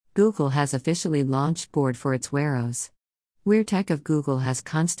Google has officially launched Gboard for its wearOS. Wear tech of Google has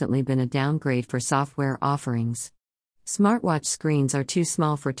constantly been a downgrade for software offerings. Smartwatch screens are too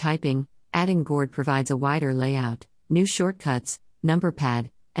small for typing. Adding Gboard provides a wider layout, new shortcuts, number pad,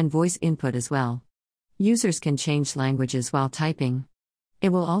 and voice input as well. Users can change languages while typing. It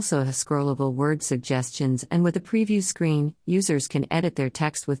will also have scrollable word suggestions, and with a preview screen, users can edit their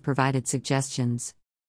text with provided suggestions.